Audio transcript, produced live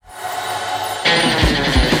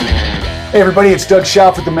Hey everybody, it's Doug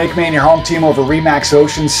Schauf with the Make Maine, your home team over Remax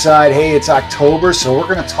Oceanside. Hey, it's October, so we're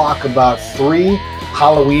going to talk about 3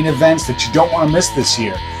 Halloween events that you don't want to miss this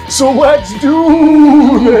year. So let's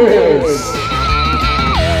do this!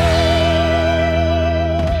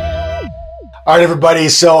 All right, everybody.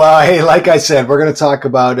 So, hey, like I said, we're going to talk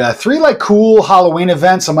about 3 cool Halloween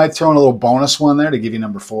events. I might throw in a little bonus one there to give you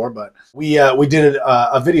number 4, but we did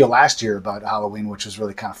a video last year about Halloween, which was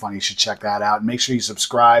really kind of funny. You should check that out. Make sure you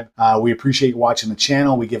subscribe. We appreciate you watching the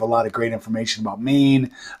channel. We give a lot of great information about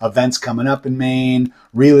Maine, events coming up in Maine,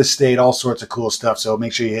 real estate, all sorts of cool stuff. So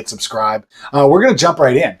make sure you hit subscribe. We're going to jump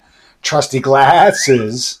right in. Trusty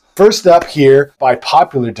glasses. First up here, by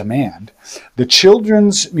popular demand, the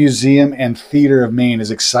Children's Museum and Theater of Maine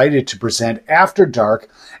is excited to present After Dark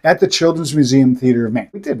at the Children's Museum Theater of Maine.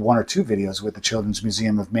 We did 1 or 2 videos with the Children's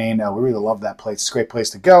Museum of Maine. We really love that place. It's a great place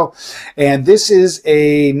to go. And this is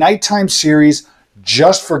a nighttime series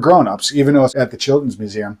just for grown-ups, even though it's at the Children's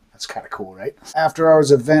Museum. That's kind of cool, right? After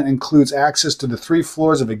Hours event includes access to the 3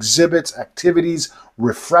 floors of exhibits, activities,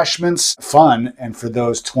 refreshments, fun, and for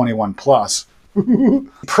those 21 plus.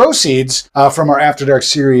 Proceeds from our After Dark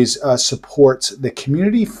series supports the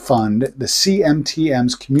community fund, the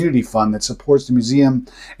CMTM's community fund that supports the museum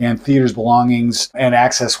and theater's belongings and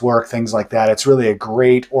access work, things like that. It's really a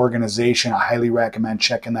great organization. I highly recommend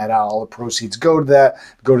checking that out. All the proceeds go to that,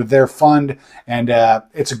 go to their fund, and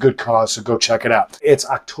it's a good cause, so go check it out. It's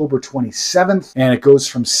October 27th, and it goes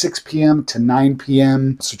from 6 p.m. to 9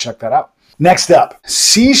 p.m., so check that out. Next up,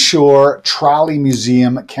 Seashore Trolley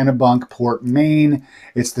Museum, Kennebunkport, Maine.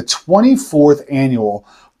 It's the 24th annual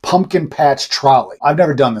Pumpkin Patch Trolley. I've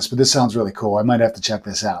never done this, but this sounds really cool. I might have to check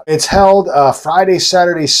this out. It's held Friday,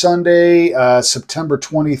 Saturday, Sunday, September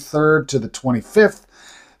 23rd to the 25th,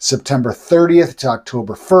 September 30th to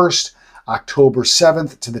October 1st, October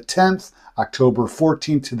 7th to the 10th, October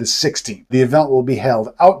 14th to the 16th. The event will be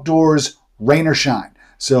held outdoors, rain or shine.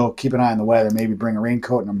 So keep an eye on the weather. Maybe bring a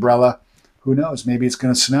raincoat and umbrella. Who knows? Maybe it's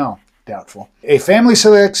going to snow. Doubtful. A family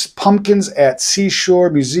selects pumpkins at Seashore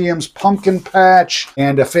Museum's Pumpkin Patch,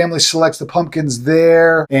 and a family selects the pumpkins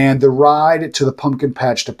there, and the ride to the Pumpkin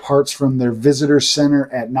Patch departs from their visitor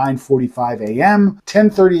center at 9:45 a.m.,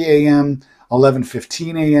 10:30 a.m.,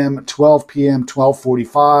 11:15 a.m., 12 p.m.,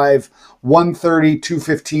 12:45, 1:30,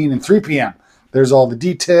 2:15, and 3 p.m. There's all the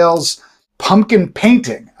details. Pumpkin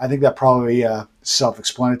painting. I think that probably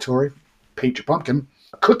self-explanatory. Paint your pumpkin.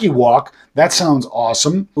 Cookie walk. That sounds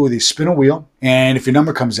awesome. Ooh, they spin a wheel. And if your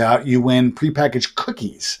number comes out, you win prepackaged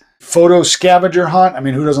cookies. Photo scavenger hunt. I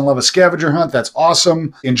mean, who doesn't love a scavenger hunt? That's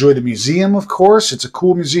awesome. Enjoy the museum, of course. It's a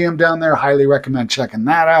cool museum down there. Highly recommend checking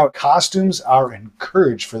that out. Costumes are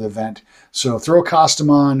encouraged for the event. So throw a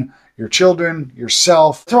costume on your children,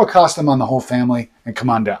 yourself, throw a costume on the whole family, and come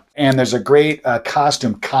on down. And there's a great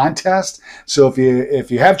costume contest. So if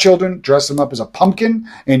you have children, dress them up as a pumpkin,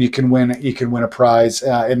 and you can win a prize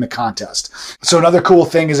in the contest. So another cool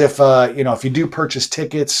thing is if you do purchase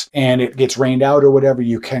tickets and it gets rained out or whatever,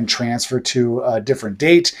 you can transfer to a different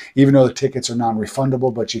date, even though the tickets are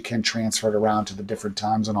non-refundable, but you can transfer it around to the different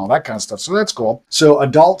times and all that kind of stuff. So that's cool. So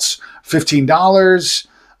adults, $15.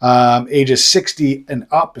 Ages 60 and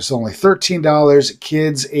up is only $13.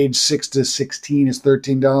 Kids age 6 to 16 is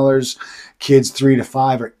 $13. Kids 3 to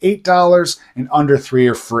 5 are $8, and under 3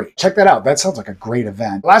 are free. Check that out. That sounds like a great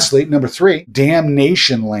event. Lastly, number 3,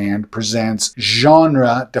 Damnation Land presents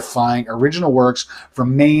genre-defying original works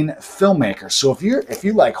from Maine filmmakers. So if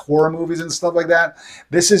you like horror movies and stuff like that,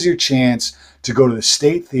 this is your chance to go to the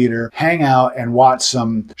State Theater, hang out, and watch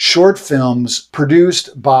some short films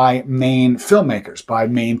produced by Maine filmmakers, by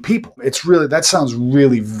Maine people. That sounds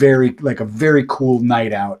really like a very cool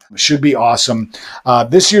night out. It should be awesome.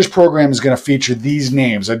 This year's program is going to feature these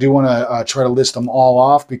names. I do want to try to list them all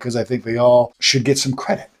off because I think they all should get some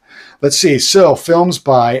credit. Let's see. So, films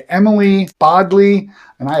by Emily Bodley,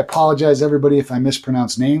 and I apologize, everybody, if I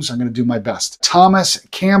mispronounce names. I'm going to do my best. Thomas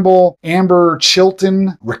Campbell, Amber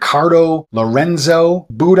Chilton, Ricardo Lorenzo,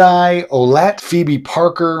 Budai Olette, Phoebe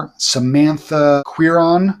Parker, Samantha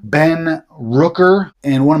Quiron, Ben Rooker,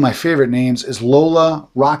 and one of my favorite names is Lola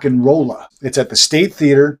Rock'n'Rolla. It's at the State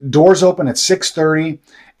Theater. Doors open at 6:30.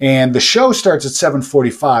 And the show starts at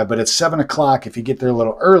 7:45, but at 7 o'clock, if you get there a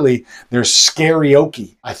little early, there's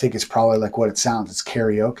karaoke. I think it's probably like what it sounds. It's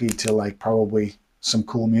karaoke to like probably some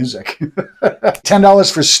cool music.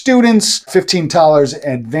 $10 for students, $15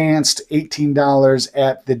 advanced, $18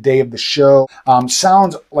 at the day of the show.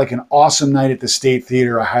 Sounds like an awesome night at the State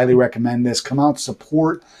Theater. I highly recommend this. Come out,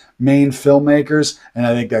 support Maine filmmakers, and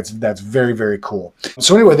I think that's very, very cool.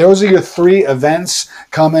 So anyway, those are your 3 events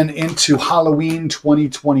coming into Halloween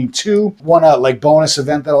 2022. One like bonus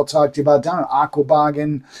event that I'll talk to you about down in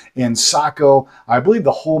Aquaboggin in Saco. I believe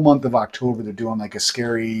the whole month of October they're doing like a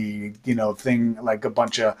scary, thing, like a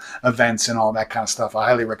bunch of events and all that kind of stuff. I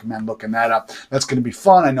highly recommend looking that up. That's going to be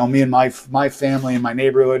fun. I know me and my family in my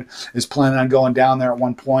neighborhood is planning on going down there at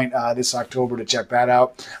one point this October to check that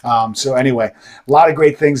out. So anyway, a lot of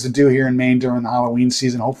great things to do here in Maine during the Halloween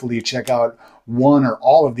season. Hopefully you check out one or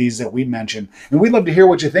all of these that we mentioned. And we'd love to hear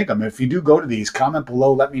what you think of them. If you do go to these, comment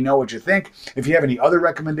below. Let me know what you think. If you have any other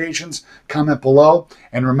recommendations, comment below.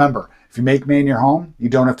 And remember, if you make Maine your home, you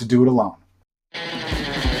don't have to do it alone.